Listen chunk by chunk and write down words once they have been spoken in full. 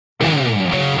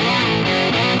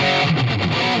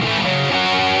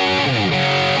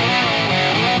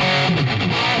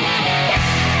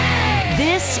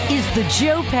The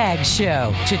Joe Pags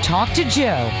Show. To talk to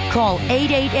Joe, call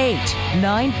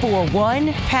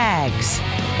 888-941-PAGS.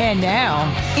 And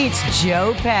now, it's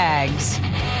Joe Pags.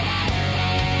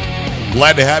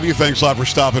 Glad to have you. Thanks a lot for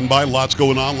stopping by. Lots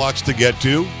going on, lots to get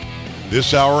to.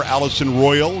 This hour, Allison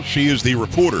Royal. She is the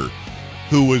reporter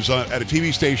who was at a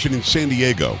TV station in San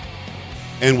Diego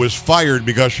and was fired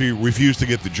because she refused to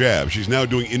get the jab. She's now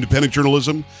doing independent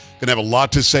journalism. Going to have a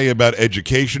lot to say about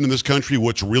education in this country,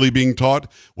 what's really being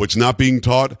taught, what's not being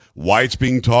taught, why it's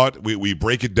being taught. We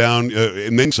break it down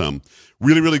and then some.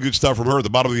 Really, really good stuff from her at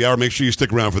the bottom of the hour. Make sure you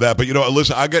stick around for that. But,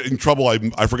 listen, I got in trouble.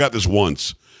 I forgot this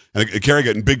once. And Carrie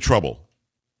got in big trouble.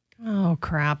 Oh,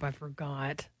 crap. I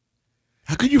forgot.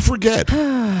 How could you forget?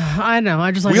 I know. I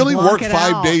just like we only block work it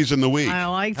 5 out. days in the week. I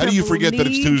like How do you forget that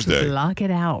it's Tuesday? Block it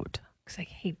out. Because I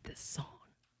hate this song.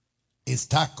 It's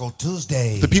Taco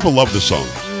Tuesday. The people love the song.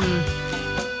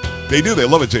 They do. They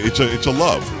love it. It's a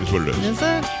love is what it is. Is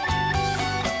it?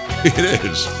 It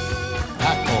is.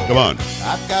 Taco. Come on.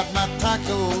 I've got my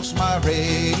tacos, my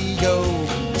radio.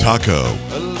 Taco.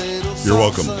 A little You're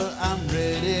welcome. salsa, I'm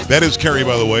ready. That is Carrie,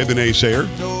 by the way, the naysayer.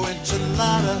 No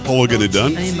enchilada. Polo get it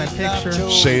done. I need my picture.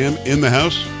 Sam in the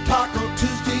house. Taco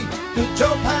Tuesday, the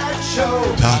Joe Pags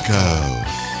Show. Taco.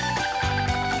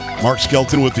 Mark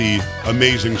Skelton with the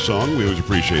amazing song. We always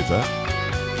appreciate that.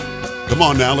 Come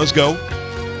on now, let's go.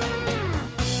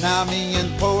 Now me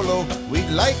and Polo, we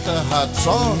like the hot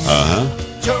sauce. Uh-huh.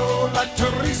 Joe like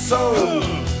chorizo,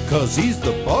 cause he's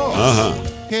the boss. Uh-huh.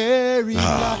 Harry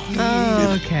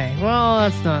Oh, okay. Well,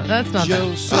 that's not Joe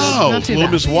that. Oh, Not too little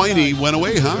bad. Miss Whiny went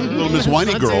away, huh? Little Miss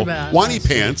Whiny Not too girl. bad. Whiny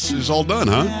Pants is all done,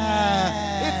 huh?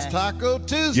 It's Taco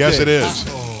Tuesday. Yes, it is. It's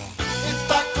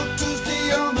Taco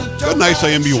Tuesday on the Joe How nice I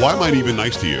am to you. Pags Why am I Show. even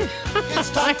nice to you? It's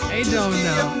Taco I don't Tuesday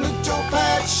know. on the Joe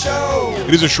Pags Show.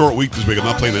 It is a short week this week. I'm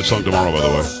not playing that song tomorrow, by the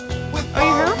way.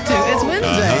 Oh, you have to. It's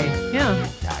Wednesday. Yeah.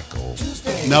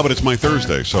 No, but it's my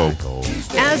Thursday, so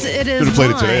As it is Could've played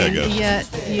it mine, today, I guess.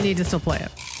 yet you need to still play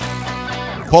it.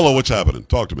 Polo, what's happening?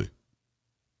 Talk to me.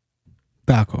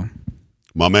 Taco.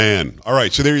 My man. All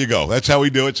right, so there you go. That's how we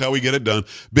do it. It's how we get it done.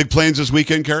 Big plans this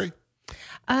weekend, Carrie?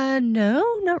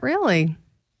 No, not really.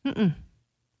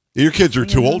 Your kids are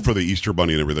too old for the Easter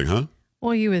Bunny and everything, huh?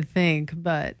 Well, you would think,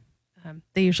 but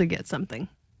they usually get something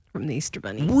from the Easter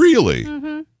Bunny. Really?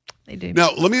 They do. Now,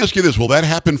 let me ask you this. Will that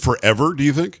happen forever, do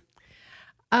you think?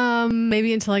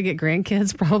 Maybe until I get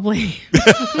grandkids, probably.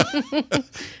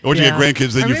 Once you get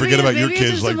grandkids, then Or you maybe- forget about your maybe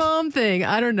kids. It's Like, a mom thing.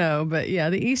 I don't know, but yeah,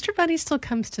 the Easter Bunny still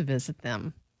comes to visit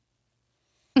them.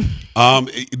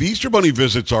 the Easter Bunny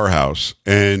visits our house,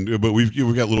 but we've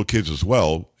got little kids as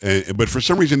well. But for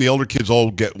some reason, the elder kids all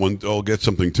get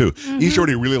something too. Easter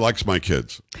Bunny really likes my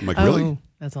kids. I'm like, really? Oh,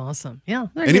 that's awesome. Yeah.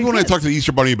 they're And good even when I kids. talk to the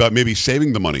Easter Bunny about maybe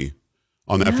saving the money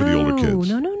on that for the older kids,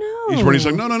 No. Easter Bunny's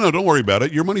like, no, don't worry about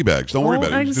it. Your money bags. Don't worry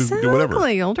about it. Just Exactly. do whatever.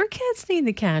 Older kids need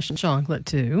the cash and chocolate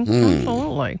too. Hmm.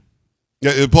 Absolutely.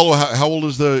 Yeah, Polo, how old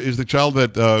is the child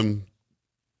that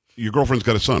your girlfriend's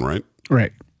got a son, right?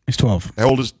 Right. He's 12. How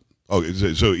old is? Oh,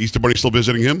 so Easter Bunny's still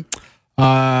visiting him?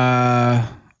 I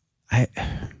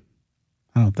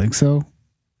don't think so.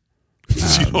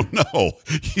 You don't know.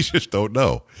 You just don't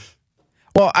know.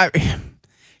 Well,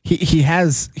 he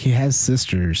has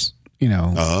sisters,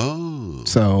 Oh.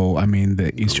 So I mean,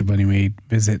 the Easter Bunny may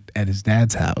visit at his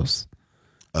dad's house.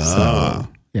 So,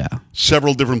 yeah.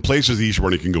 Several different places the Easter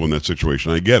Bunny can go in that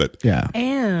situation. I get it. Yeah.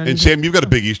 And Sam, you've got a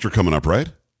big Easter coming up, right?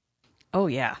 Oh,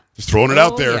 yeah. Just throwing it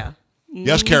out there. Yeah.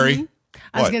 Yes, Carrie.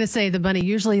 I was What? going to say the bunny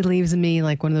usually leaves me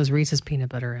like one of those Reese's peanut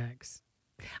butter eggs.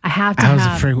 I have to I was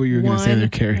have afraid what you were gonna say one there,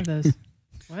 Carrie. of those.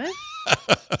 What?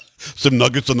 Some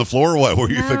nuggets on the floor? What were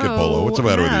you thinking, Polo? What's the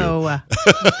matter with you? No.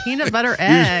 Peanut butter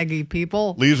egg, you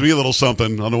people. Leaves me a little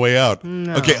something on the way out.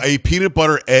 No. Okay, a peanut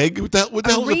butter egg? What the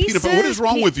hell is a peanut butter? What is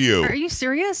wrong with you? Are you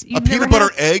serious? A peanut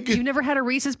butter egg? You've never had a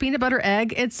Reese's peanut butter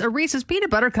egg? It's a Reese's peanut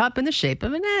butter cup in the shape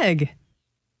of an egg.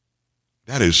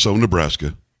 That is so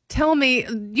Nebraska. Tell me,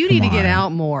 you need to get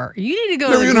out more. You need to go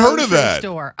Never to the even heard of grocery that.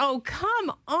 store. Oh,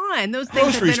 come on. Those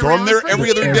things Grocery have been store. I'm around there for every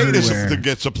other years. day Everywhere. to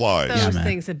get supplies. Those man.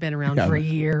 things have been around Yeah, for man.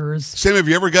 years. Sam, have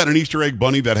you ever got an Easter egg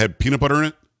bunny that had peanut butter in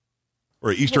it?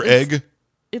 Or an Easter Well, egg?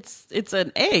 It's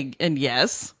an egg, and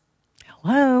yes.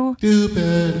 Hello.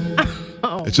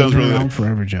 It sounds Been really around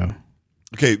forever, Joe.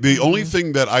 Okay, the only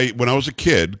thing that when I was a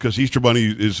kid, because Easter Bunny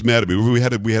is mad at me, we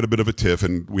had a bit of a tiff,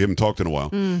 and we haven't talked in a while.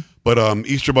 But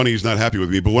Easter Bunny is not happy with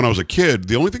me. But when I was a kid,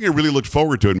 the only thing I really looked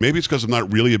forward to, and maybe it's because I'm not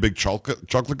really a big chocolate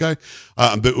guy,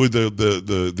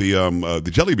 the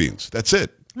jelly beans. That's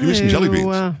it. Give me some jelly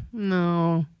beans.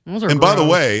 No. Those are And by the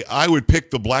gross. way, I would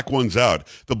pick the black ones out.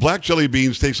 The black jelly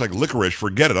beans taste like licorice.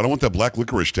 Forget it. I don't want that black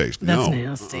licorice taste. That's no.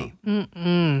 nasty.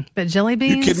 But jelly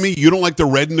beans? You kidding me? You don't like the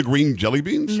red and the green jelly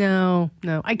beans? No. I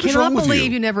wrong cannot with believe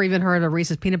you? you never even heard of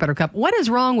Reese's Peanut Butter Cup. What is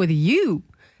wrong with you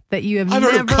that you have I've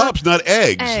never... heard of cups, not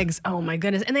eggs. Eggs. Oh, my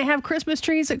goodness. And they have Christmas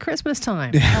trees at Christmas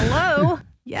time. Hello?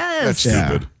 Yes. That's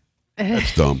stupid.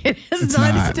 That's dumb. It is It's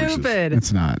not, not. stupid.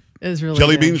 It's not. It's really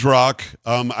Jelly good. beans rock.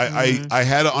 I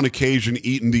had on occasion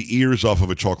eaten the ears off of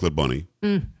a chocolate bunny.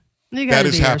 You gotta That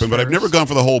has do yours happened, but I've never first. gone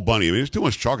for the whole bunny. I mean, it's too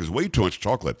much chocolate. It's way too much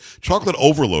chocolate. Chocolate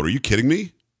overload. Are you kidding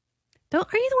me? Are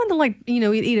you the one that, like,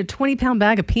 you eat a 20-pound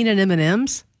bag of peanut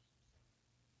M&Ms?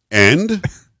 And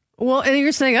Well, and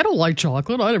you're saying, I don't like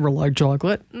chocolate. I never liked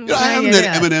chocolate. I haven't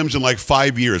had M&Ms in like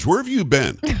 5 years. Where have you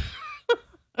been?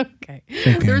 Okay.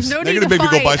 There's no They're need going to to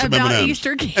make me go buy fight some about M&Ms.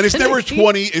 Easter candy. And it's never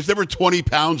 20. It's never 20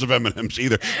 pounds of M&Ms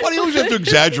either. Why do you always have to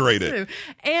exaggerate it?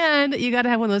 And you got to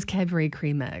have one of those Cadbury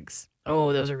cream eggs.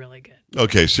 Oh, those are really good.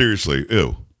 Okay, seriously,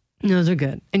 ew. Those are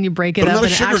good. And you break it But I'm up not a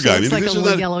and it sugar actually guy. I looks mean, like this a is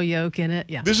little not- yellow yolk in it.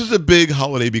 Yeah, This is a big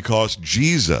holiday because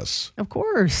Jesus of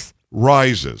course.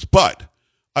 rises. But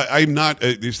I'm not.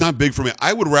 It's not big for me.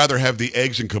 I would rather have the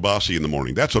eggs and kibasi in the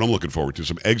morning. That's what I'm looking forward to.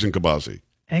 Some eggs and kibasi.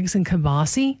 Eggs and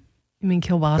kibasi? You mean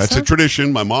kielbasa? That's a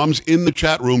tradition. My mom's in the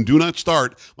chat room. Do not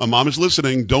start. My mom is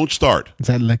listening. Don't start. Is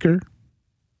that liquor?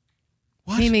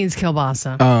 He means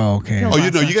kielbasa. Oh, okay.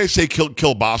 Kielbasa. Oh, you guys say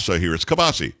kielbasa here. It's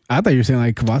kibasi. I thought you were saying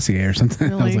like Cavassier or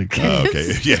something. I was Really? like,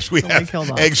 Okay. Yes, we Only have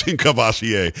kielbasa. eggs and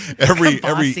kibasi. Every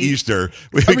Kibasi. Easter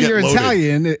we I mean, get you're loaded.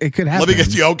 Italian. It could happen. Let me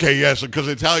get you. Okay, yes, because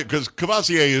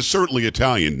Cavassier is certainly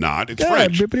Italian, not. It's Yeah,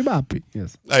 French. bippity boppy.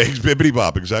 Yes. Eggs, bibbity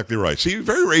bop, exactly right. See,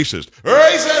 very racist.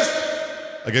 Racist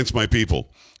against my people.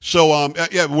 So,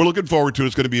 yeah, we're looking forward to it.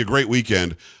 It's going to be a great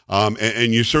weekend.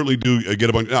 And you certainly do get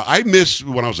a bunch. Now, I miss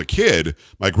when I was a kid,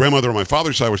 my grandmother on my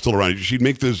father's side was still around. She'd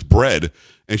make this bread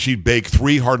and she'd bake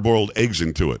 3 hard-boiled eggs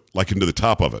into it, like into the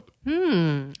top of it.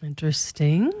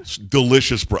 Interesting. It's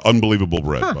delicious, unbelievable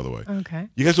bread, by the way. Okay.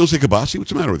 You guys don't say kibasi?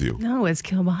 What's the matter with you? No, it's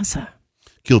kielbasa.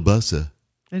 Kielbasa.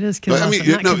 It is kielbasa, I mean,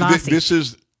 not kibasi. this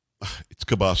is. It's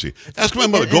kibasi. Ask my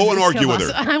mother. it Go is and argue with her.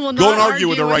 kielbasa. I will Go not and argue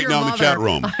with her argue right with now your in the chat mother.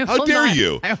 room. I How will dare not.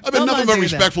 you? I I've been will nothing not but do that.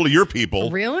 respectful to your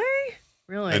people. Really?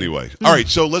 Really? Anyway, all right,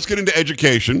 so let's get into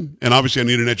education. And obviously, I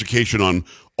need an education on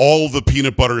all the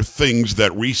peanut butter things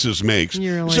that Reese's makes.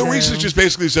 You really So do. Reese's just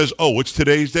basically says, oh, what's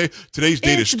today's day? Today's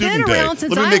date is It's student been day. around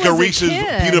since Let me I make a was Reese's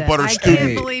kid. peanut butter I student.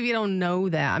 can't believe you don't know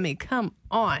that. I mean, come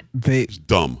on. They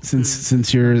Dumb.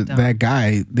 since you're that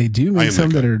guy, they do I make am some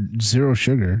that that are zero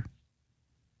sugar.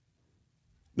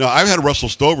 No, I've had Russell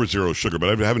Stover zero sugar, but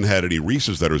I haven't had any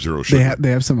Reese's that are zero sugar.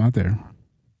 They have some out there.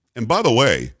 And by the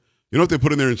way, you know what they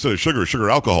put in there instead of sugar? Sugar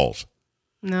alcohols.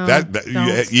 No. That you don't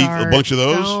eat a start. bunch of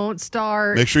those? Don't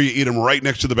start. Make sure you eat them right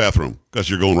next to the bathroom because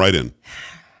you're going right in.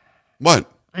 What?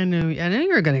 I knew you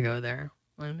were going to go there.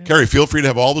 I knew. Carrie, feel free to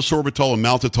have all the sorbitol and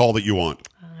maltitol that you want.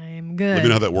 I'm good. Let me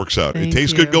know how that works out. Thank it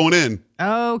tastes you. good going in.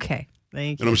 Okay.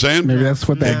 Thank You you. know what I'm saying? Maybe that's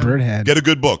what that bird had. Get a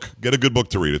good book. Get a good book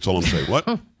to read. That's all I'm saying.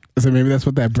 What? So maybe that's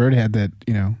what that bird had that,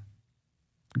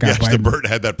 got Yes, the Biden. bird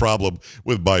had that problem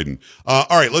with Biden. All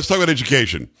right, let's talk about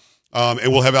education.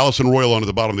 And we'll have Allison Royal on at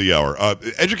the bottom of the hour.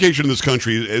 Education in this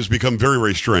country has become very,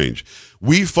 very strange.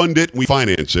 We fund it, we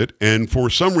finance it, and for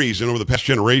some reason, over the past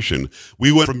generation,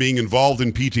 we went from being involved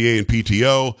in PTA and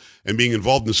PTO and being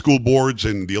involved in the school boards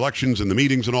and the elections and the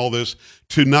meetings and all this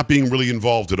to not being really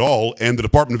involved at all. And the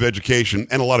Department of Education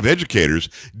and a lot of educators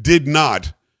did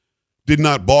not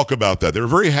balk about that. They were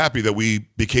very happy that we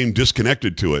became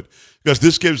disconnected to it because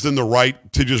this gives them the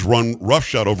right to just run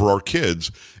roughshod over our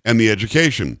kids and the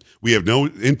education. We have no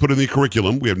input in the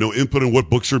curriculum. We have no input in what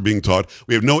books are being taught.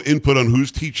 We have no input on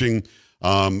who's teaching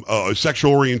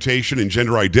sexual orientation and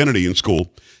gender identity in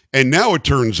school. And now it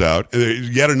turns out,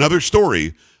 yet another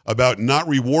story about not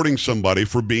rewarding somebody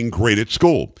for being great at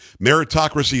school.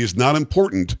 Meritocracy is not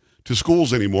important to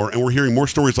schools anymore, and we're hearing more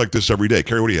stories like this every day.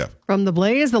 Carrie, what do you have? From the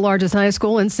Blaze, the largest high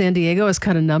school in San Diego has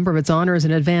cut a number of its honors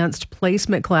and advanced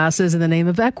placement classes in the name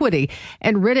of equity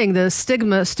and ridding the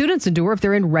stigma students endure if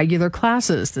they're in regular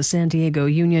classes, the San Diego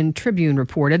Union Tribune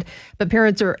reported. But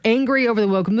parents are angry over the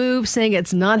woke move, saying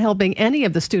it's not helping any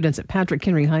of the students at Patrick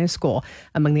Henry High School.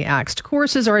 Among the axed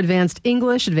courses are advanced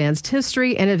English, advanced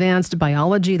history, and advanced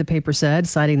biology, the paper said,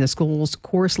 citing the school's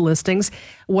course listings.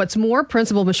 What's more,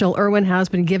 Principal Michelle Irwin has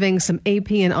been giving some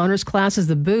AP and honors classes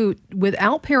the boot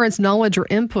without parents' knowledge or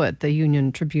input, the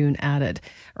Union Tribune added.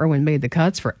 Irwin made the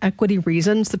cuts for equity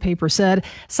reasons, the paper said,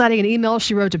 citing an email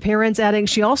she wrote to parents, adding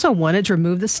she also wanted to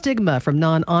remove the stigma from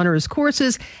non-honors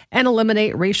courses and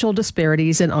eliminate racial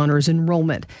disparities in honors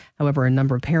enrollment. However, a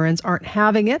number of parents aren't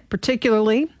having it,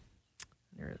 particularly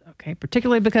Okay,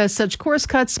 particularly because such course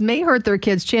cuts may hurt their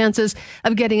kids' chances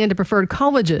of getting into preferred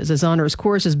colleges, as honors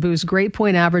courses boost grade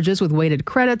point averages with weighted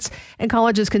credits, and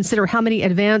colleges consider how many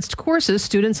advanced courses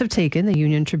students have taken, the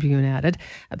Union Tribune added.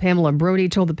 Pamela Brody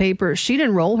told the paper she'd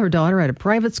enroll her daughter at a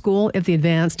private school if the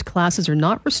advanced classes are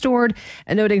not restored,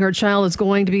 and noting her child is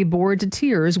going to be bored to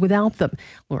tears without them.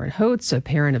 Lauren Holtz, a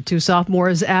parent of 2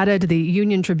 sophomores, added to the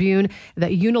Union Tribune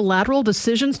that unilateral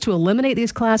decisions to eliminate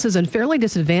these classes unfairly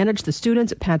disadvantage the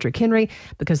students at Patrick Henry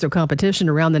because their competition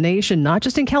around the nation, not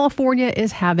just in California,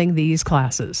 is having these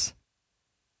classes.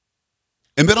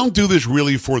 And they don't do this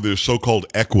really for the so-called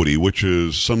equity, which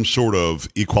is some sort of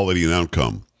equality in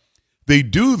outcome. They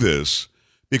do this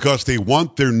because they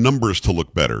want their numbers to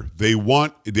look better. They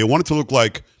want it to look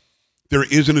like there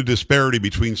isn't a disparity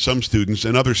between some students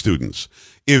and other students.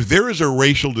 If there is a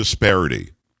racial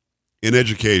disparity in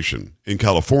education in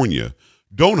California,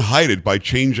 don't hide it by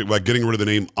getting rid of the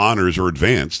name honors or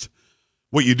advanced.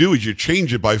 What you do is you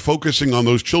change it by focusing on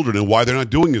those children and why they're not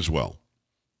doing as well.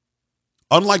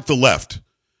 Unlike the left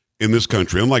in this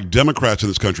country, unlike Democrats in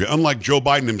this country, unlike Joe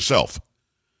Biden himself,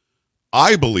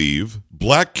 I believe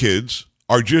black kids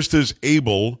are just as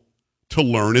able to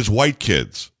learn as white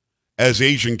kids, as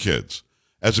Asian kids,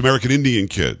 as American Indian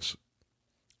kids.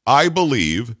 I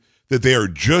believe that they are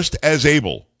just as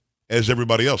able as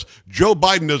everybody else. Joe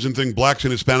Biden doesn't think blacks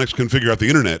and Hispanics can figure out the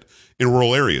internet in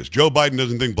rural areas. Joe Biden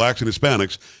doesn't think blacks and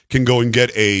Hispanics can go and get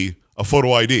a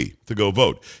photo ID to go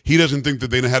vote. He doesn't think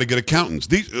that they know how to get accountants.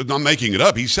 I'm making it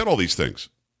up. He said all these things.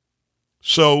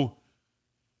 So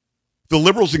the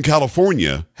liberals in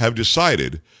California have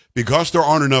decided, because there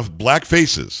aren't enough black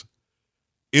faces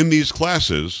in these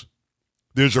classes,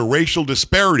 there's a racial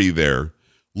disparity there.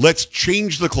 Let's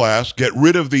change the class, get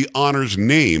rid of the honors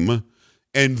name,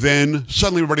 and then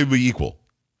suddenly everybody will be equal.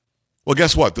 Well,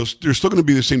 guess what? There's still going to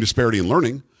be the same disparity in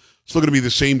learning. Still going to be the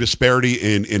same disparity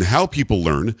in how people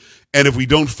learn. And if we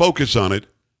don't focus on it,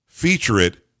 feature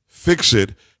it, fix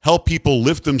it, help people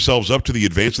lift themselves up to the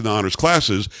advanced and the honors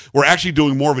classes, we're actually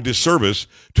doing more of a disservice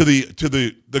to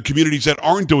the communities that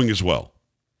aren't doing as well.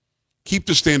 Keep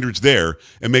the standards there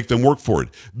and make them work for it.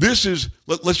 Let's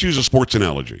use a sports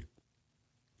analogy.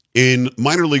 In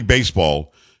minor league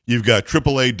baseball, you've got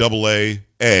AAA, AA,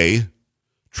 A.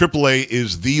 AAA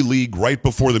is the league right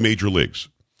before the major leagues.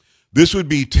 This would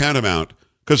be tantamount,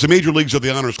 because the major leagues are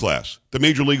the honors class. The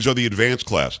major leagues are the advanced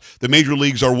class. The major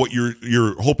leagues are what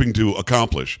you're hoping to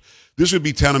accomplish. This would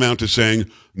be tantamount to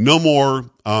saying no more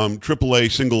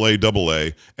AAA, single A, double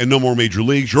A, and no more major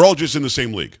leagues. You're all just in the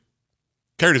same league.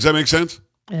 Karen, does that make sense?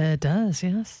 It does,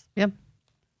 yes. Yep.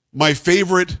 My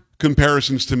favorite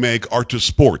comparisons to make are to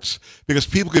sports, because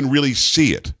people can really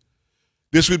see it.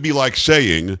 This would be like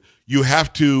saying you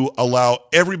have to allow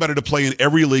everybody to play in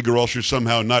every league or else you're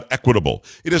somehow not equitable.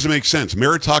 It doesn't make sense.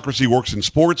 Meritocracy works in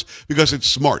sports because it's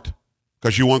smart,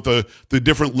 because you want the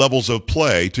different levels of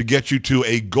play to get you to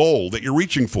a goal that you're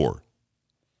reaching for.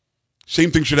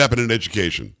 Same thing should happen in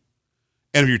education.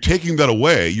 And if you're taking that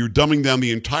away, you're dumbing down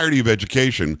the entirety of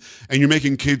education and you're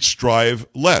making kids strive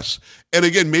less. And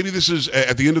again, maybe this is,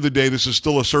 at the end of the day, this is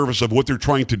still a service of what they're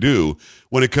trying to do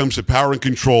when it comes to power and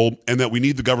control, and that we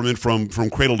need the government from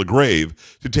cradle to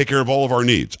grave to take care of all of our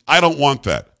needs. I don't want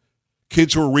that.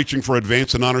 Kids who are reaching for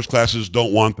advanced and honors classes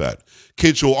don't want that.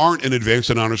 Kids who aren't in advanced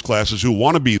and honors classes who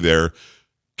want to be there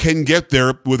can get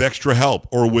there with extra help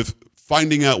or with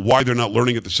finding out why they're not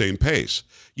learning at the same pace.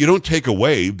 You don't take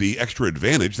away the extra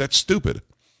advantage. That's stupid.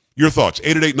 Your thoughts,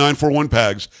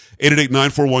 888-941-PAGS,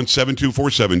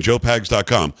 888-941-7247,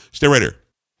 joepags.com. Stay right here.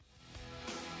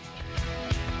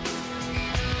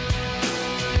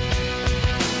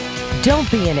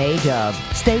 Don't be an A-dub.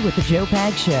 Stay with the Joe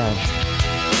Pags Show.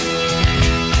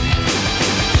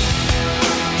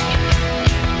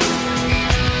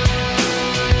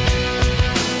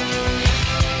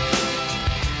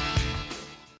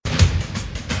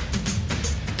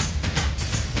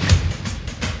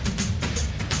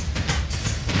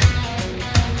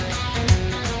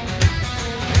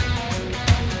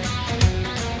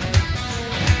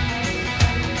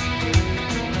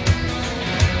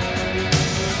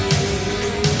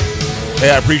 Hey,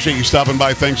 I appreciate you stopping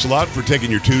by. Thanks a lot for taking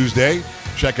your Tuesday.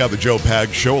 Check out the Joe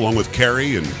Pags Show along with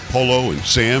Carrie and Polo and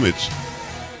Sam. It's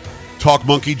Talk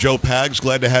Monkey, Joe Pags.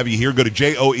 Glad to have you here. Go to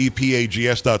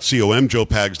joepags.com,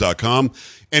 joepags.com.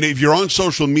 And if you're on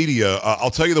social media,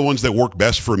 I'll tell you the ones that work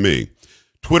best for me.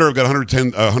 Twitter, I've got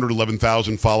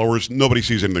 111,000 followers. Nobody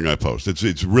sees anything I post.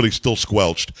 It's really still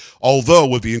squelched. Although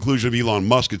with the inclusion of Elon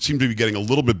Musk, it seems to be getting a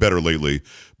little bit better lately.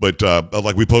 But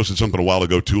like we posted something a while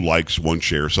ago, 2 likes, 1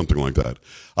 share, something like that.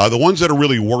 The ones that are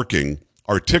really working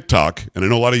are TikTok, and I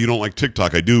know a lot of you don't like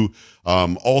TikTok. I do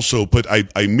also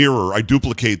I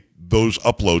duplicate those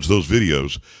uploads, those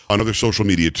videos on other social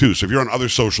media too. So if you're on other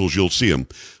socials, you'll see them.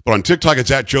 But on TikTok,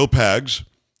 it's at Joe Pags.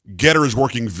 Getter is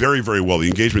working very, very well. The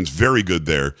engagement's very good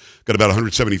there. Got about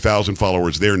 170,000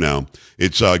 followers there now.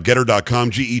 It's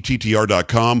getter.com,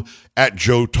 gettr.com, at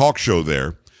Joe Talk Show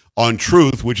there. On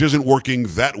Truth, which isn't working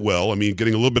that well, I mean,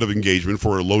 getting a little bit of engagement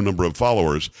for a low number of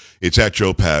followers, it's at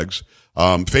Joe Pags.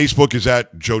 Facebook is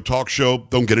at Joe Talk Show.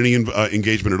 Don't get any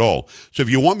engagement at all. So if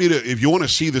you want to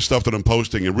see the stuff that I'm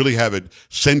posting and really have it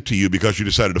sent to you because you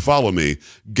decided to follow me,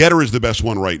 Getter is the best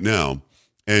one right now.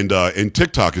 And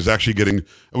TikTok is actually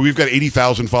we've got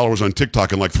 80,000 followers on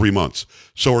TikTok in like 3 months.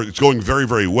 So it's going very,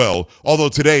 very well. Although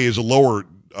today is a lower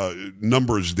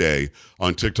numbers day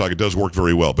on TikTok, it does work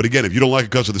very well. But again, if you don't like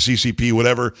it because of the CCP,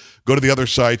 whatever, go to the other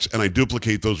sites and I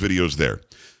duplicate those videos there.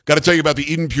 Got to tell you about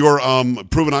the Eden Pure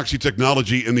proven oxy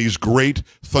technology and these great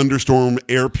thunderstorm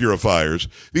air purifiers.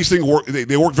 These things work;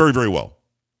 they work very, very well.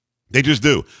 They just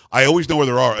do. I always know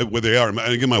where they are. And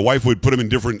again, my wife would put them in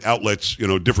different outlets,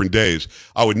 different days.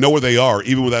 I would know where they are,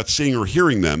 even without seeing or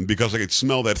hearing them, because I could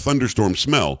smell that thunderstorm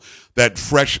smell, that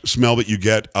fresh smell that you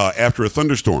get after a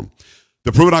thunderstorm.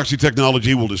 The Proven Oxy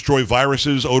technology will destroy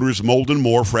viruses, odors, mold, and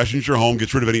more, freshens your home,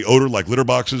 gets rid of any odor like litter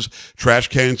boxes, trash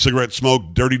cans, cigarette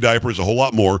smoke, dirty diapers, a whole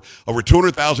lot more. Over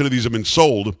 200,000 of these have been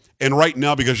sold, and right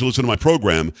now, because you listen to my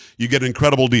program, you get an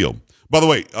incredible deal. By the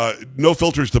way, no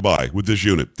filters to buy with this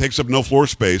unit. Takes up no floor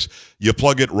space. You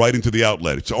plug it right into the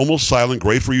outlet. It's almost silent,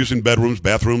 great for use in bedrooms,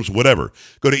 bathrooms, whatever.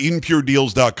 Go to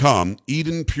EdenPureDeals.com,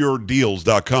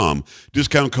 EdenPureDeals.com.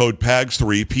 Discount code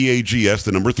PAGS3, P-A-G-S,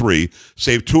 the number 3.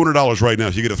 Save $200 right now.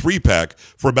 So you get a 3-pack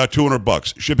for about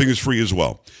 $200. Shipping is free as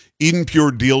well.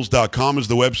 EdenPureDeals.com is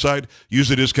the website. Use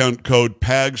the discount code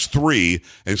PAGS3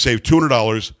 and save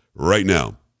 $200 right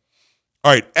now.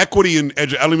 All right, equity and I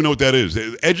don't even know what that is.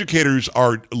 Educators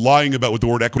are lying about what the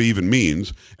word equity even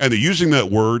means, and they're using that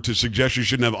word to suggest you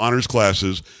shouldn't have honors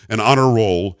classes, an honor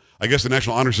roll. I guess the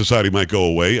National Honor Society might go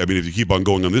away. I mean, if you keep on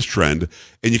going on this trend,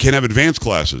 and you can't have advanced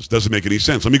classes. Doesn't make any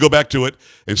sense. Let me go back to it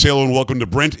and say hello and welcome to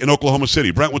Brent in Oklahoma City.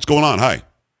 Brent, what's going on? Hi.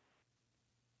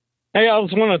 Hey, I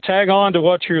was going to tag on to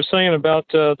what you were saying about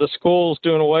the schools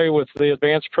doing away with the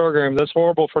advanced program. That's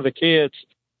horrible for the kids.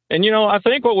 And, I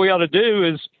think what we ought to do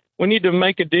is we need to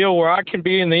make a deal where I can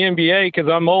be in the NBA because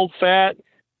I'm old, fat,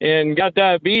 and got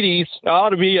diabetes. I ought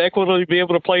to be equitably be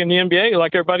able to play in the NBA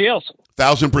like everybody else.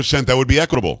 1,000%, that would be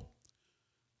equitable.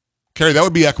 Carrie, that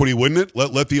would be equity, wouldn't it?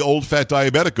 Let the old, fat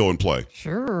diabetic go and play.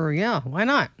 Sure, yeah. Why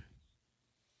not?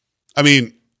 I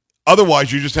mean,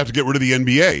 otherwise, you just have to get rid of the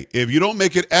NBA. If you don't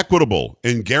make it equitable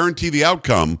and guarantee the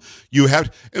outcome, you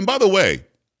have – and by the way,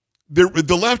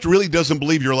 the left really doesn't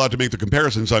believe you're allowed to make the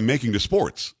comparisons I'm making to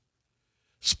sports.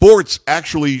 Sports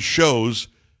actually shows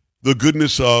the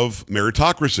goodness of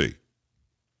meritocracy.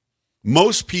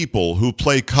 Most people who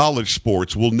play college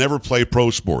sports will never play pro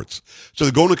sports. So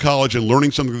they're going to college and learning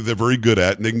something that they're very good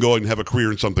at, and they can go and have a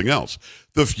career in something else.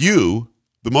 The few,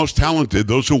 the most talented,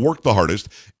 those who work the hardest,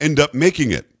 end up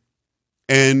making it.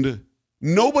 And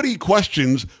nobody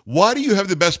questions, why do you have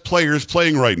the best players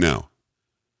playing right now?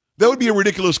 That would be a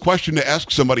ridiculous question to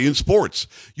ask somebody in sports.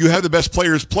 You have the best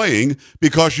players playing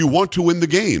because you want to win the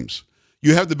games.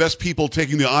 You have the best people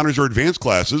taking the honors or advanced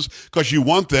classes because you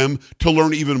want them to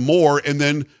learn even more and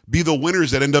then be the winners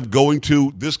that end up going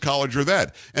to this college or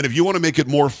that. And if you want to make it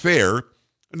more fair,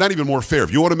 not even more fair,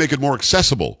 if you want to make it more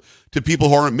accessible to people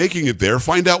who aren't making it there,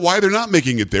 find out why they're not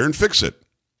making it there and fix it.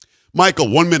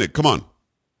 Michael, 1 minute, come on.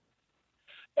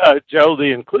 Joe,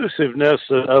 the inclusiveness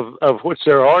of which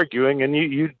they're arguing, and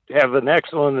you have an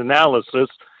excellent analysis,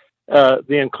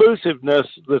 the inclusiveness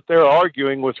that they're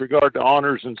arguing with regard to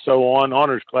honors and so on,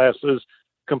 honors classes,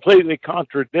 completely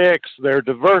contradicts their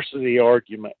diversity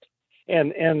argument.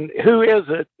 And who is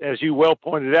it, as you well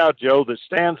pointed out, Joe, that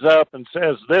stands up and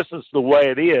says this is the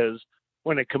way it is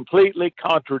when it completely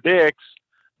contradicts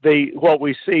what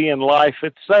we see in life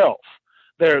itself?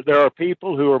 There are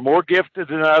people who are more gifted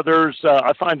than others.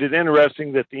 I find it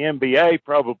interesting that the NBA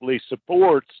probably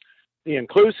supports the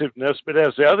inclusiveness, but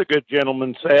as the other good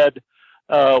gentleman said,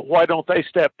 why don't they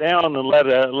step down and let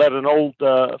an old,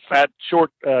 fat,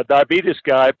 short diabetes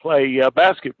guy play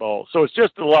basketball? So it's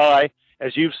just a lie.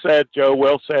 As you've said, Joe,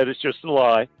 well said, it's just a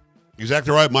lie.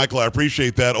 Exactly right, Michael. I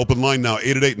appreciate that. Open line now,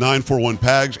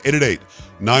 888-941-PAGS,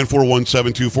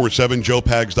 888-941-7247,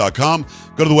 joepags.com.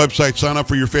 Go to the website, sign up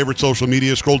for your favorite social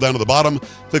media, scroll down to the bottom,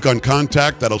 click on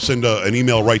contact. That'll send an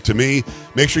email right to me.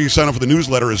 Make sure you sign up for the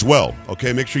newsletter as well,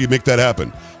 okay? Make sure you make that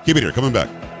happen. Keep it here. Coming back.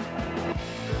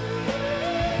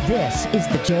 This is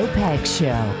the Joe Pags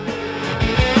Show.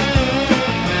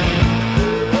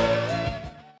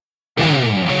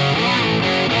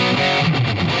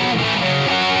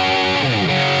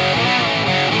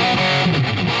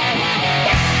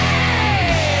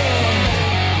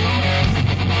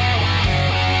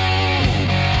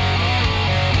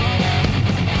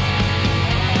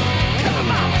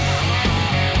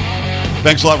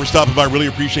 Thanks a lot for stopping by. Really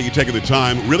appreciate you taking the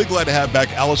time. Really glad to have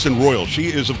back Allison Royal. She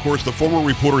is, of course, the former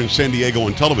reporter in San Diego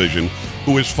on television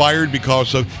who was fired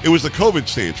because of, it was the COVID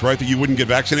stance, right, that you wouldn't get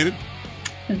vaccinated?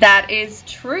 That is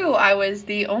true. I was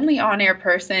the only on-air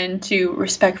person to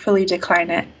respectfully decline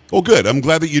it. Oh, good. I'm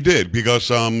glad that you did, because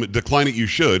decline it you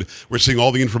should. We're seeing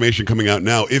all the information coming out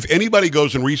now. If anybody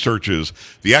goes and researches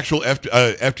the actual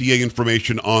FDA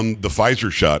information on the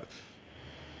Pfizer shot,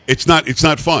 it's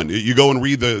not fun. You go and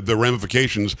read the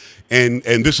ramifications, and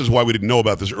this is why we didn't know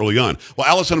about this early on. Well,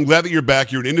 Allison, I'm glad that you're back.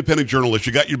 You're an independent journalist.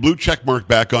 You got your blue check mark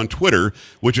back on Twitter,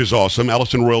 which is awesome,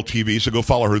 Allison Royal TV, so go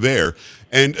follow her there.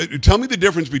 And tell me the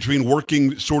difference between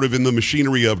working sort of in the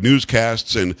machinery of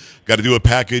newscasts and got to do a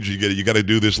package, you got to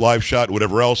do this live shot,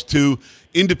 whatever else, to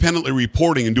independently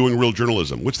reporting and doing real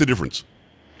journalism. What's the difference?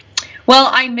 Well,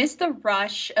 I miss the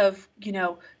rush of,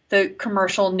 the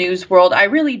commercial news world. I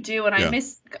really do. And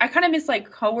I kind of miss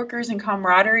like coworkers and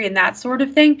camaraderie and that sort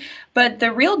of thing. But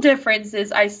the real difference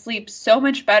is I sleep so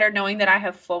much better knowing that I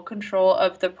have full control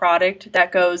of the product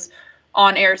that goes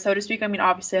on air, so to speak. I mean,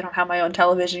 obviously I don't have my own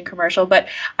television commercial, but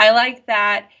I like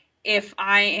that if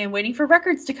I am waiting for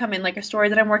records to come in, like a story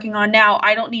that I'm working on now,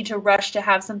 I don't need to rush to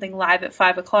have something live at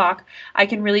 5 o'clock. I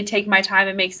can really take my time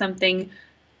and make something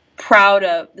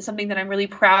that I'm really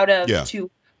proud of to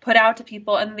put out to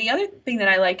people. And the other thing that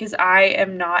I like is I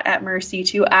am not at mercy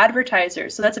to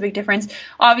advertisers. So that's a big difference.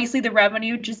 Obviously, the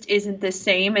revenue just isn't the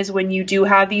same as when you do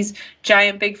have these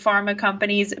giant big pharma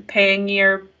companies paying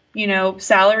your,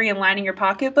 salary and lining your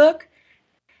pocketbook.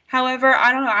 However,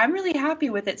 I don't know. I'm really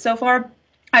happy with it. So far,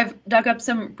 I've dug up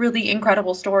some really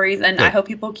incredible stories, and I hope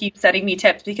people keep sending me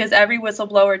tips, because every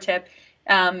whistleblower tip,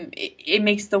 it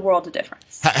makes the world a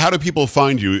difference. How do people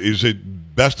find you? Is it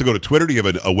best to go to Twitter? Do you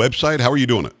have a website? How are you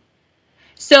doing it?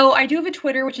 So I do have a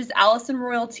Twitter, which is Allison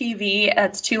Royal TV.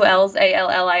 That's 2 L's,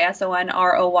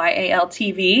 ALLISONROYAL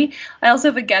TV. I also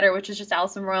have a Getter, which is just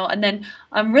Allison Royal. And then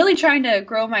I'm really trying to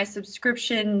grow my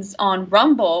subscriptions on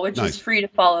Rumble, which is free to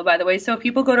follow, by the way. So if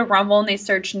people go to Rumble and they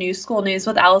search New School News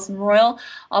with Allison Royal,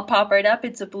 I'll pop right up.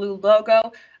 It's a blue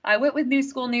logo. I went with New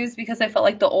School News because I felt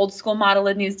like the old school model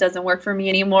of news doesn't work for me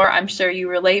anymore. I'm sure you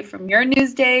relate from your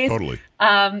news days. Totally.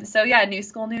 So yeah, New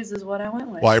School News is what I went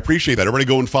with. Well, I appreciate that. Everybody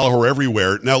go and follow her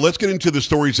everywhere. Now let's get into the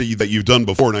stories that you've done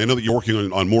before, and I know that you're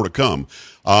working on more to come.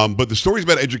 But the stories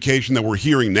about education that we're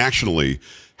hearing nationally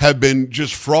have been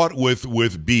just fraught with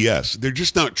BS. They're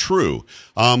just not true.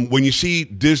 When you see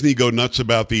Disney go nuts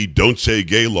about the Don't Say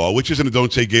Gay law, which isn't a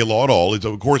Don't Say Gay law at all, it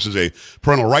of course is a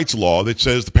parental rights law that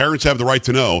says the parents have the right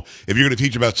to know if you're going to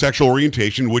teach about sexual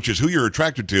orientation, which is who you're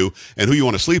attracted to and who you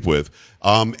want to sleep with,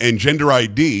 and gender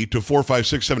ID to 4, 5,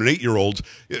 6, 7, and 8-year-olds.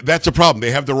 That's a problem.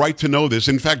 They have the right to know this.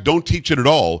 In fact, don't teach it at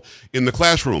all in the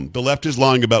classroom. The left is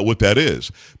lying about what that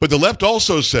is. But the left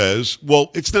also says, well,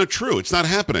 it's not true. It's not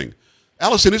happening.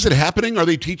 Allison, is it happening? Are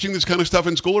they teaching this kind of stuff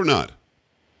in school or not?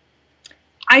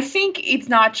 I think it's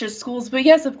not just schools, but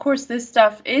yes, of course, this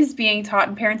stuff is being taught,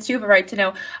 and parents do have a right to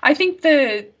know. I think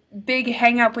the big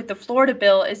hang up with the Florida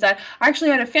bill is that I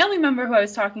actually had a family member who I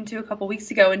was talking to a couple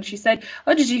weeks ago, and she said,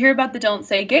 "Oh, did you hear about the Don't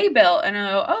Say Gay bill?" And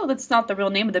I go, "Oh, that's not the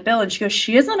real name of the bill." And she goes,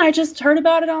 "She isn't. I just heard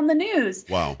about it on the news."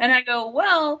 Wow. And I go,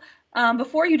 well,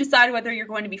 before you decide whether you're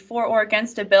going to be for or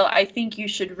against a bill, I think you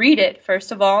should read it,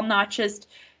 first of all, not just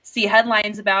see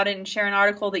headlines about it and share an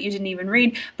article that you didn't even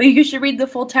read, but you should read the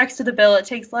full text of the bill. It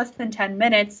takes less than 10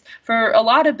 minutes for a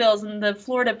lot of bills, and the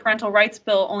Florida parental rights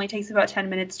bill only takes about 10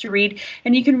 minutes to read,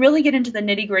 and you can really get into the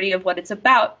nitty-gritty of what it's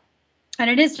about. And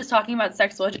it is just talking about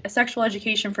sexual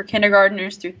education for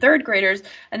kindergartners through third graders,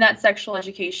 and that sexual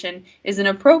education is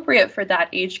inappropriate for that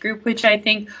age group, which I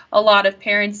think a lot of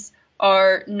parents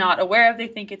are not aware of. They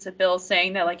think it's a bill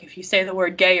saying that, like, if you say the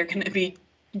word gay, you're going to be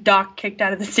kicked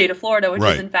out of the state of Florida, which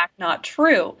is in fact not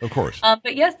true. Of course.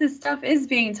 But yes, this stuff is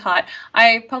being taught.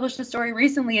 I published a story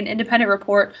recently, an independent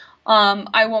report.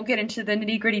 I won't get into the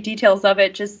nitty-gritty details of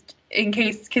it, just in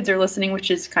case kids are listening,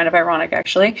 which is kind of ironic,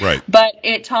 actually. Right. But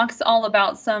it talks all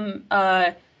about some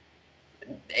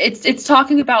it's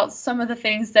talking about some of the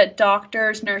things that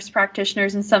doctors, nurse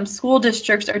practitioners, and some school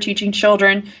districts are teaching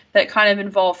children that kind of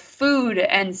involve food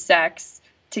and sex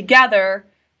together.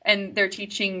 And they're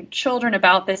teaching children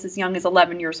about this as young as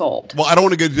 11 years old. Well, I don't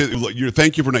want to get into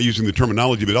thank you for not using the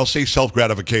terminology, but I'll say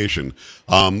self-gratification.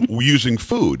 We're using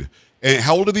food. And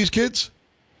how old are these kids?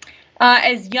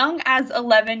 As young as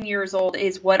 11 years old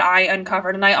is what I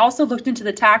uncovered. And I also looked into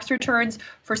the tax returns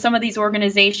for some of these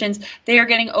organizations. They are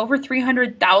getting over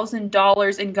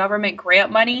 $300,000 in government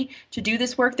grant money to do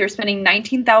this work. They're spending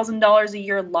 $19,000 a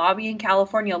year lobbying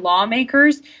California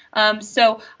lawmakers.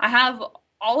 So I have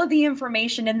all of the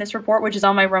information in this report, which is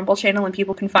on my Rumble channel, and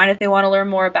people can find it if they want to learn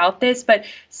more about this. But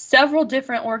several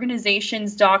different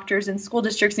organizations, doctors, and school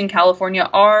districts in California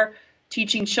are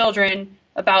teaching children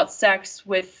about sex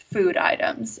with food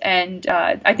items. And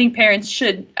I think parents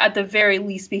should, at the very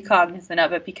least, be cognizant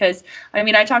of it because, I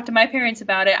mean, I talked to my parents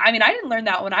about it. I mean, I didn't learn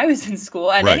that when I was in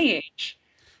school at any age.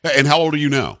 And how old are you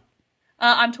now?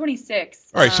 I'm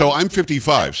 26. All right, so I'm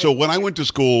 55. So when I went to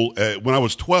school, when I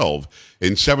was 12,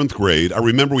 in 7th grade, I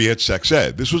remember we had sex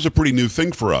ed. This was a pretty new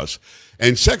thing for us.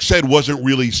 And sex ed wasn't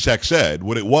really sex ed.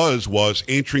 What it was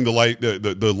answering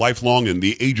the lifelong and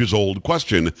the ages-old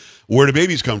question, where do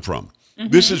babies come from? Mm-hmm.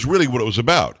 This is really what it was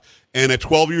about. And at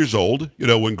 12 years old, you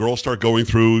know, when girls start going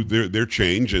through their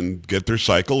change and get their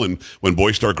cycle, and when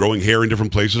boys start growing hair in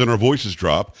different places and our voices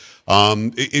drop,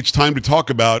 it's time to talk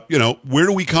about, you know, where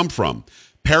do we come from?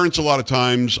 Parents a lot of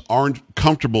times aren't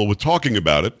comfortable with talking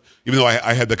about it, even though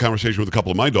I had that conversation with a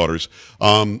couple of my daughters.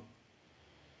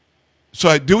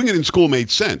 So doing it in school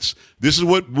made sense. This is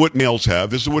what males have.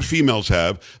 This is what females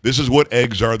have. This is what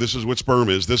eggs are. This is what sperm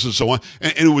is. This is so on.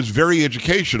 And it was very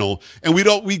educational. And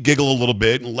we giggle a little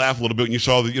bit and laugh a little bit. And you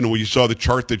saw the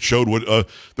chart that showed what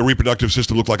the reproductive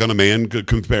system looked like on a man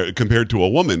compared to a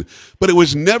woman. But it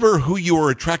was never who you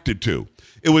were attracted to.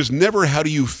 It was never how do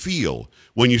you feel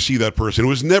when you see that person. It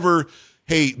was never,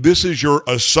 hey, this is your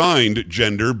assigned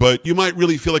gender, but you might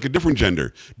really feel like a different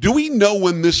gender. Do we know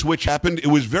when this switch happened? It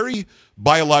was very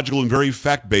biological and very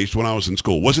fact-based when I was in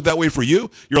school. Was it that way for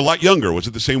you? You're a lot younger. Was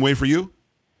it the same way for you?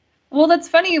 Well, that's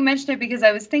funny you mentioned it because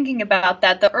I was thinking about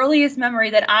that. The earliest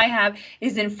memory that I have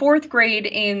is in 4th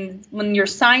grade when your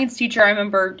science teacher, I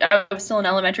remember I was still in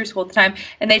elementary school at the time,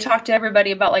 and they talked to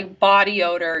everybody about like body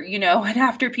odor, you know, and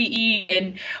after PE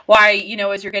and why, you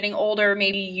know, as you're getting older,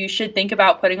 maybe you should think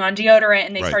about putting on deodorant.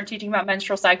 And they started teaching about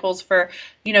menstrual cycles for,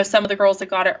 you know, some of the girls that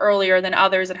got it earlier than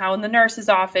others and how in the nurse's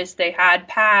office they had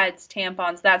pads,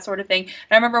 tampons, that sort of thing. And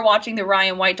I remember watching the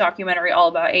Ryan White documentary all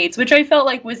about AIDS, which I felt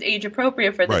like was age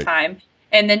appropriate for the time.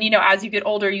 And then, you know, as you get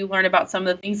older, you learn about some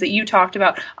of the things that you talked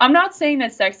about. I'm not saying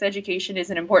that sex education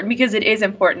isn't important because it is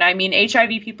important. I mean,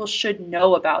 HIV people should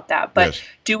know about that. But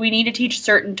do we need to teach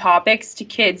certain topics to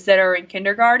kids that are in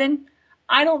kindergarten?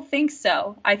 I don't think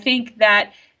so. I think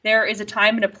that there is a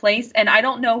time and a place, and I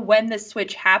don't know when this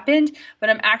switch happened, but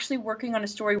I'm actually working on a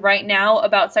story right now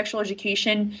about sexual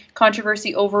education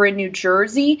controversy over in New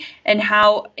Jersey and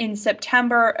how in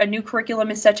September a new curriculum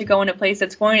is set to go into place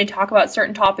that's going to talk about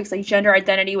certain topics like gender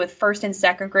identity with 1st and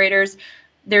 2nd graders.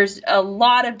 There's a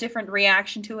lot of different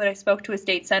reaction to it. I spoke to a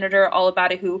state senator all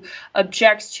about it who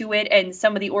objects to it, and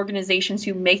some of the organizations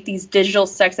who make these digital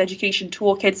sex education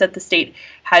toolkits that the state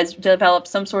has developed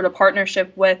some sort of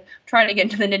partnership with. I'm trying to get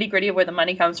into the nitty-gritty of where the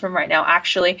money comes from right now,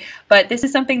 actually. But this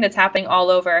is something that's happening all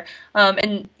over.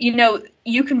 And, you know,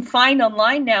 you can find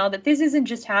online now that this isn't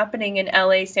just happening in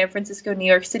LA, San Francisco, New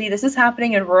York City. This is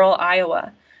happening in rural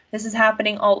Iowa. This is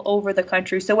happening all over the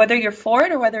country. So whether you're for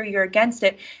it or whether you're against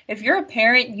it, if you're a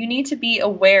parent, you need to be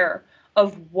aware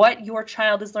of what your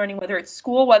child is learning, whether it's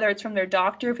school, whether it's from their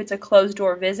doctor, if it's a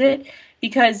closed-door visit,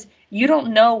 because you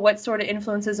don't know what sort of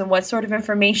influences and what sort of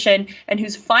information and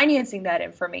who's financing that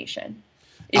information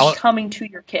is coming to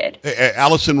your kid.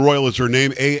 Allison Royal is her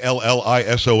name,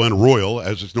 Allison Royal,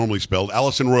 as it's normally spelled.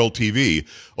 Allison Royal TV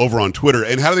over on Twitter.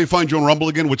 And how do they find you on Rumble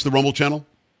again? What's the Rumble channel?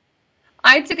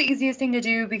 I'd say the easiest thing to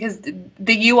do, because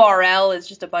the URL is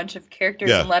just a bunch of characters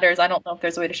and letters. I don't know if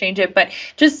there's a way to change it, but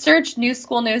just search New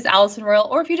School News Allison Royal,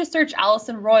 or if you just search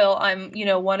Allison Royal, I'm, you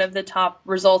know, one of the top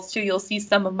results too. You'll see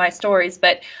some of my stories.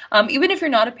 But even if you're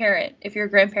not a parent, if you're a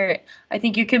grandparent, I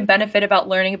think you can benefit about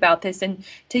learning about this and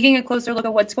taking a closer look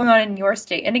at what's going on in your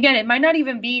state. And again, it might not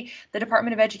even be the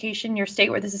Department of Education in your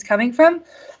state where this is coming from.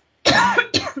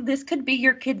 This could be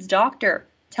your kid's doctor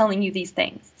telling you these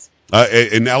things.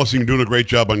 And Allison, you're doing a great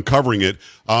job uncovering it.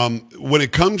 When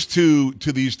it comes to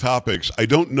these topics, I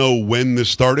don't know when this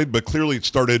started, but clearly it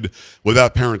started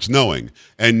without parents knowing.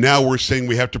 And now we're saying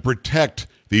we have to protect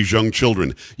these young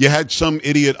children. You had some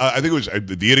idiot, I think it was,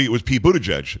 the idiot was Pete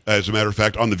Buttigieg, as a matter of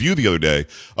fact, on The View the other day,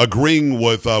 agreeing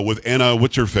with Anna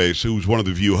What's-Her-Face, who's one of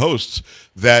the View hosts,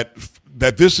 that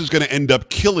this is going to end up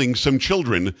killing some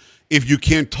children if you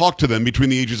can't talk to them between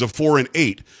the ages of 4 and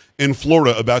 8 in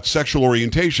Florida about sexual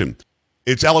orientation.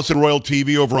 It's Allison Royal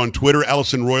TV over on Twitter.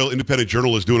 Allison Royal, independent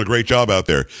journalist, doing a great job out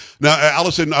there. Now,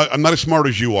 Allison, I'm not as smart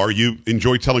as you are. You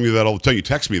enjoy telling me that all the time. You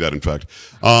text me that, in fact.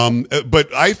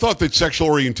 But I thought that sexual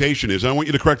orientation is, and I want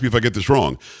you to correct me if I get this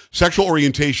wrong, sexual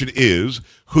orientation is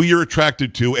who you're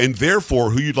attracted to and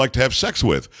therefore who you'd like to have sex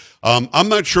with. I'm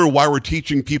not sure why we're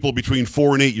teaching people between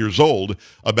 4 and 8 years old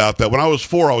about that. When I was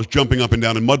 4, I was jumping up and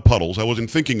down in mud puddles. I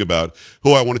wasn't thinking about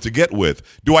who I wanted to get with.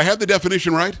 Do I have the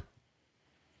definition right?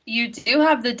 You do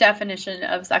have the definition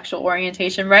of sexual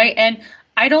orientation, right? And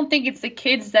I don't think it's the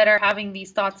kids that are having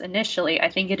these thoughts initially.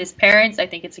 I think it is parents. I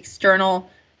think it's external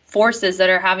forces that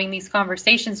are having these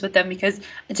conversations with them, because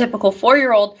a typical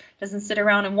 4-year-old doesn't sit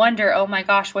around and wonder, oh my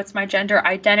gosh, what's my gender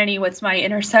identity? What's my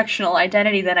intersectional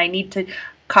identity that I need to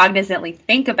cognizantly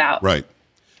think about? Right.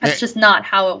 That's just not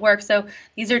how it works. So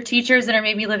these are teachers that are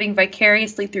maybe living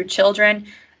vicariously through children.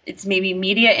 It's maybe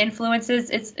media influences.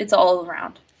 It's all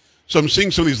around. So I'm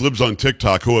seeing some of these libs on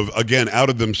TikTok who have, again,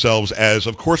 outed themselves as,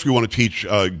 of course, we want to teach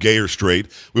gay or straight.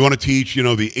 We want to teach,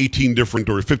 the 18 different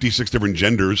or 56 different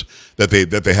genders that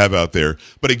they have out there.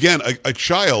 But again, a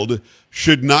child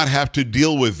should not have to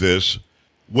deal with this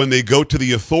when they go to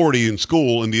the authority in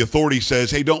school and the authority says,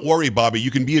 hey, don't worry, Bobby,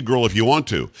 you can be a girl if you want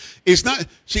to. It's not.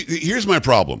 See, here's my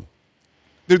problem.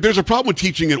 There's a problem with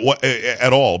teaching it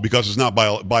at all because it's not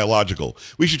biological.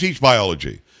 We should teach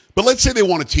biology. But let's say they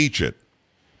want to teach it.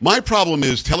 My problem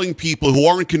is telling people who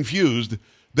aren't confused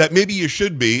that maybe you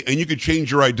should be and you could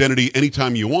change your identity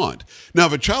anytime you want. Now,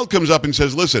 if a child comes up and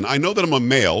says, listen, I know that I'm a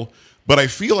male, but I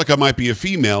feel like I might be a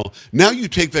female, now you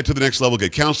take that to the next level,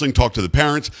 get counseling, talk to the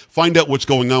parents, find out what's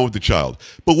going on with the child.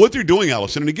 But what they're doing,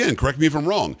 Allison, and again, correct me if I'm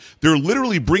wrong, they're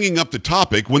literally bringing up the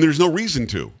topic when there's no reason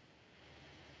to.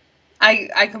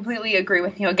 I completely agree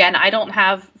with you. Again, I don't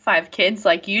have 5 kids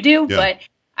like you do, Yeah. but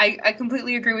I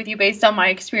completely agree with you based on my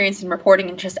experience in reporting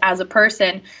and just as a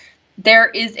person. There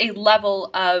is a level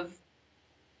of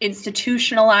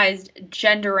institutionalized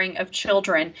gendering of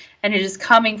children, and it is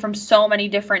coming from so many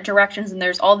different directions, and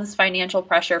there's all this financial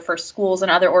pressure for schools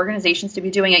and other organizations to be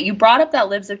doing it. You brought up that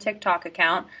Libs of TikTok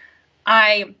account.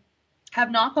 I have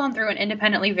not gone through and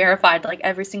independently verified like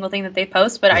every single thing that they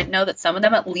post, but I know that some of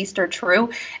them at least are true.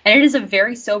 And it is a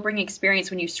very sobering experience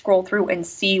when you scroll through and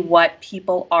see what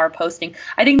people are posting.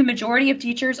 I think the majority of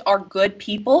teachers are good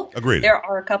people. Agreed. There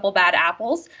are a couple bad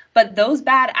apples, but those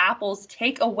bad apples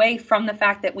take away from the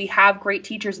fact that we have great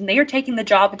teachers, and they are taking the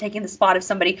job and taking the spot of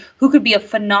somebody who could be a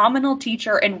phenomenal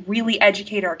teacher and really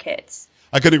educate our kids.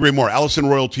 I couldn't agree more. Allison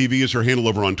Royal TV is her handle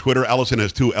over on Twitter. Allison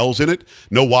has 2 L's in it.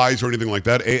 No Y's or anything like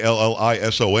that.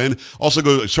 ALLISON. Also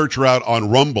go search her out on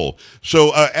Rumble.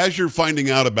 So as you're finding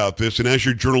out about this and as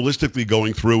you're journalistically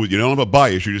going through it, you don't have a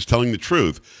bias. You're just telling the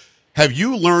truth. Have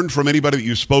you learned from anybody that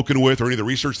you've spoken with or any of the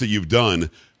research that you've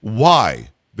done why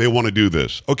they want to do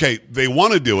this? Okay, they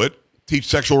want to do it. Teach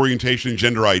sexual orientation and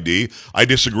gender ID. I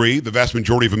disagree. The vast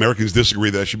majority of Americans disagree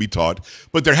that should be taught.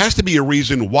 But there has to be a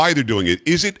reason why they're doing it.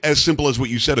 Is it as simple as what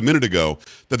you said a minute ago,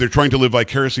 that they're trying to live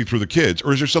vicariously through the kids,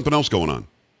 or is there something else going on?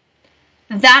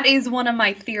 That is one of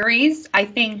my theories. I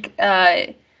think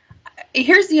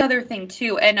here's the other thing,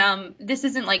 too. And this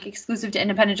isn't like exclusive to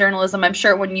independent journalism. I'm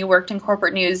sure when you worked in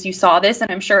corporate news, you saw this.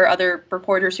 And I'm sure other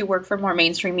reporters who work for more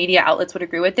mainstream media outlets would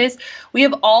agree with this. We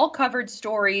have all covered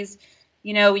stories.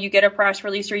 You get a press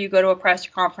release or you go to a press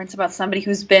conference about somebody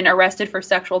who's been arrested for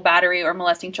sexual battery or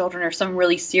molesting children or some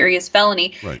really serious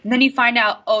felony. Right. And then you find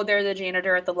out, oh, they're the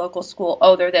janitor at the local school.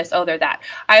 Oh, they're this. Oh, they're that.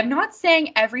 I'm not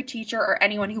saying every teacher or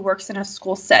anyone who works in a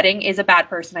school setting is a bad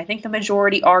person. I think the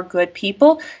majority are good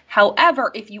people.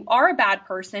 However, if you are a bad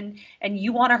person and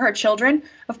you want to hurt children,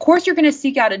 of course you're going to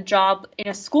seek out a job in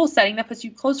a school setting that puts you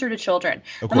closer to children.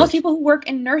 And most people who work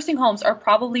in nursing homes are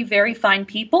probably very fine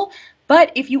people.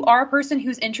 But if you are a person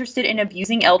who's interested in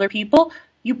abusing elder people,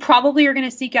 you probably are going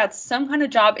to seek out some kind of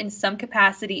job in some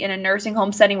capacity in a nursing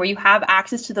home setting where you have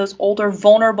access to those older,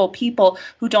 vulnerable people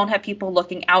who don't have people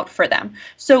looking out for them.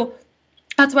 So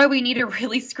that's why we need to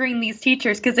really screen these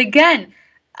teachers. Because again,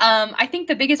 I think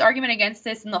the biggest argument against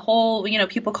this and the whole,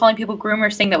 people calling people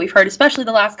groomers thing that we've heard, especially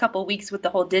the last couple of weeks with the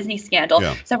whole Disney scandal.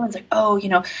 Yeah. So everyone's like, oh,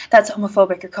 that's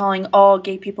homophobic. You're calling all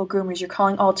gay people groomers. You're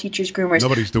calling all teachers groomers.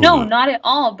 Nobody's doing that. No, not at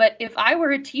all. But if I were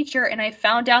a teacher and I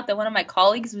found out that one of my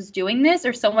colleagues was doing this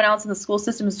or someone else in the school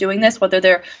system was doing this, whether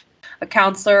they're a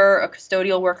counselor, a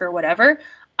custodial worker, whatever,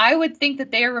 I would think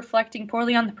that they are reflecting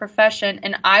poorly on the profession,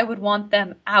 and I would want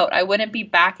them out. I wouldn't be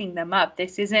backing them up.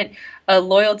 This isn't a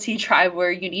loyalty drive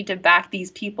where you need to back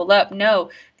these people up. No,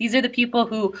 these are the people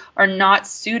who are not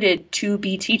suited to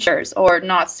be teachers or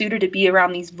not suited to be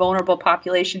around these vulnerable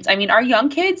populations. I mean, our young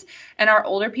kids and our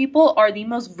older people are the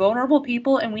most vulnerable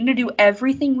people, and we need to do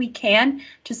everything we can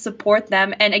to support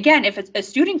them. And again, if a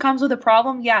student comes with a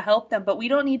problem, yeah, help them, but we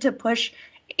don't need to push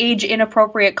age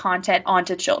inappropriate content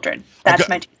onto children. That's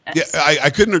my 2 cents. Yeah, I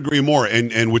couldn't agree more.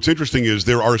 And what's interesting is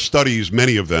there are studies,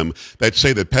 many of them, that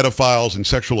say that pedophiles and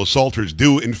sexual assaulters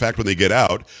do, in fact, when they get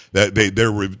out, that they're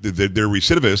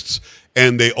recidivists,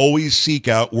 and they always seek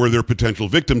out where their potential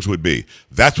victims would be.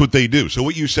 That's what they do. So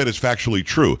what you said is factually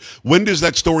true. When does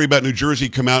that story about New Jersey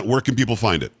come out? Where can people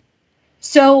find it?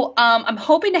 So I'm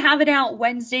hoping to have it out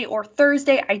Wednesday or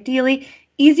Thursday, ideally.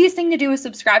 Easiest thing to do is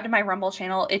subscribe to my Rumble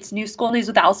channel. It's New School News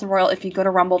with Allison Royal. If you go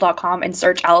to rumble.com and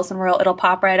search Allison Royal, it'll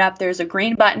pop right up. There's a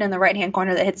green button in the right-hand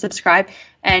corner that hits subscribe,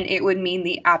 and it would mean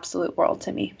the absolute world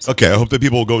to me. Okay, I hope that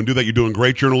people will go and do that. You're doing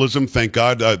great journalism. Thank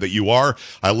God that you are.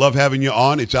 I love having you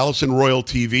on. It's Allison Royal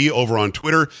TV over on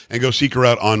Twitter, and go seek her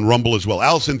out on Rumble as well.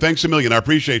 Allison, thanks a million. I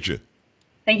appreciate you.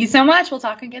 Thank you so much. We'll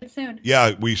talk again soon.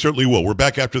 Yeah, we certainly will. We're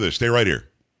back after this. Stay right here.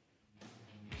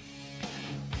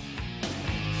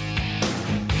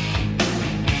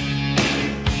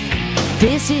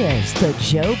 This is the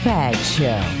Joe Pags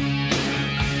Show.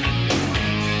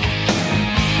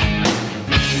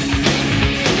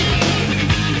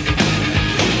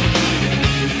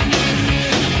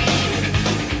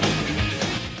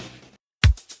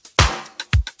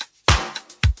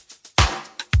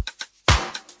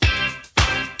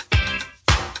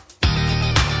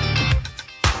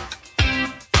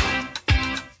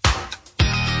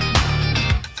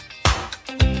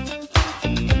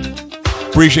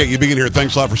 Appreciate you being here.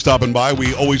 Thanks a lot for stopping by.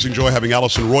 We always enjoy having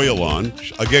Allison Royal on.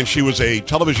 Again, she was a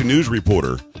television news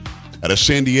reporter at a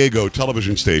San Diego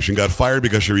television station, got fired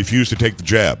because she refused to take the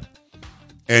jab.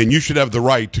 And you should have the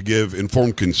right to give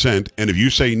informed consent. And if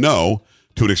you say no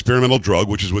to an experimental drug,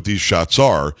 which is what these shots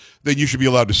are, then you should be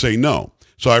allowed to say no.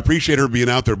 So I appreciate her being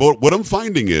out there. But what I'm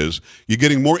finding is you're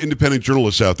getting more independent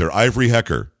journalists out there. Ivory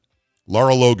Hecker,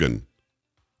 Lara Logan,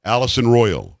 Allison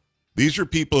Royal. These are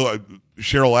people,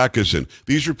 Cheryl Atkinson.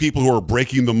 These are people who are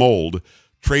breaking the mold.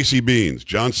 Tracy Beans,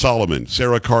 John Solomon,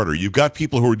 Sarah Carter. You've got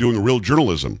people who are doing real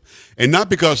journalism. And not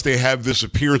because they have this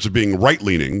appearance of being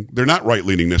right-leaning. They're not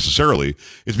right-leaning necessarily.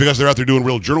 It's because they're out there doing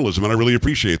real journalism, and I really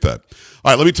appreciate that.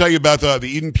 All right, let me tell you about the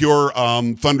Eden Pure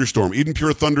Thunderstorm. Eden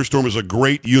Pure Thunderstorm is a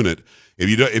great unit.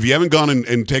 If you haven't gone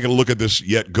and taken a look at this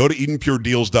yet, go to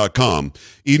EdenPureDeals.com.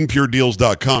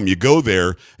 EdenPureDeals.com. You go there,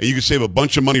 and you can save a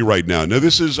bunch of money right now. Now,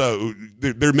 this is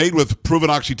they're made with proven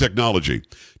oxy technology.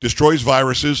 Destroys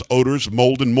viruses, odors,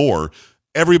 mold, and more.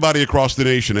 Everybody across the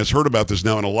nation has heard about this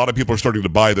now, and a lot of people are starting to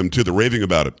buy them, too. They're raving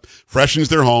about it. Freshens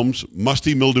their homes.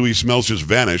 Musty, mildewy smells just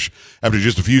vanish after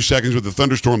just a few seconds with the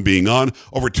thunderstorm being on.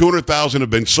 Over 200,000 have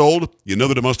been sold. You know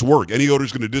that it must work. Any odor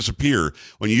is going to disappear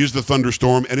when you use the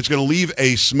thunderstorm, and it's going to leave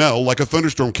a smell like a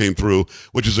thunderstorm came through,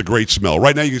 which is a great smell.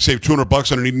 Right now, you can save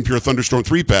 $200 on an Eden Pure Thunderstorm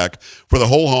 3-pack for the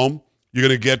whole home. You're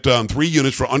going to get 3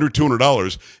 units for under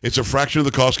 $200. It's a fraction of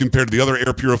the cost compared to the other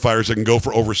air purifiers that can go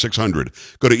for over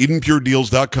 $600. Go to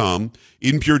EdenPureDeals.com,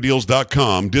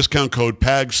 EdenPureDeals.com, discount code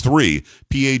PAGS3,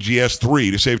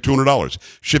 P-A-G-S-3 to save $200.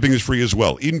 Shipping is free as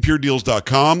well.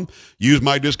 EdenPureDeals.com, use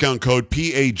my discount code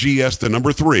PAGS, the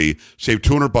number 3, save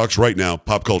 $200 right now.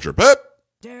 Pop culture. Pep!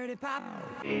 Dirty Pop.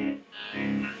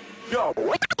 All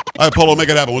right, Polo, make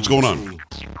it happen. What's going on?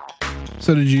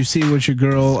 So did you see what your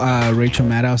girl, Rachel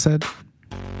Maddow, said?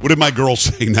 What did my girl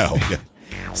say now? Yeah.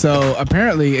 So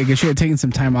apparently, I guess she had taken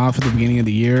some time off at the beginning of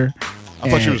the year. I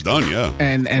thought she was done, yeah.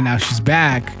 And now she's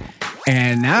back.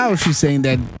 And now she's saying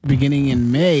that beginning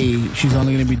in May, she's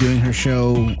only going to be doing her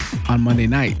show on Monday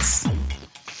nights.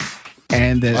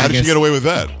 And that, how did she get away with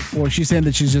that? Well, she's saying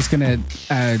that she's just going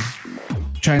to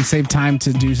try and save time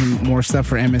to do some more stuff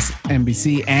for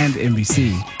NBC and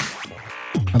NBC.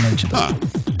 Allegedly. Huh.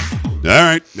 All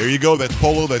right, there you go. That's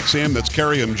Polo, that's Sam, that's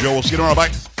Carrie. I'm Joe. We'll see you tomorrow. Bye.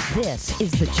 This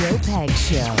is the Joe Pags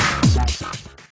Show.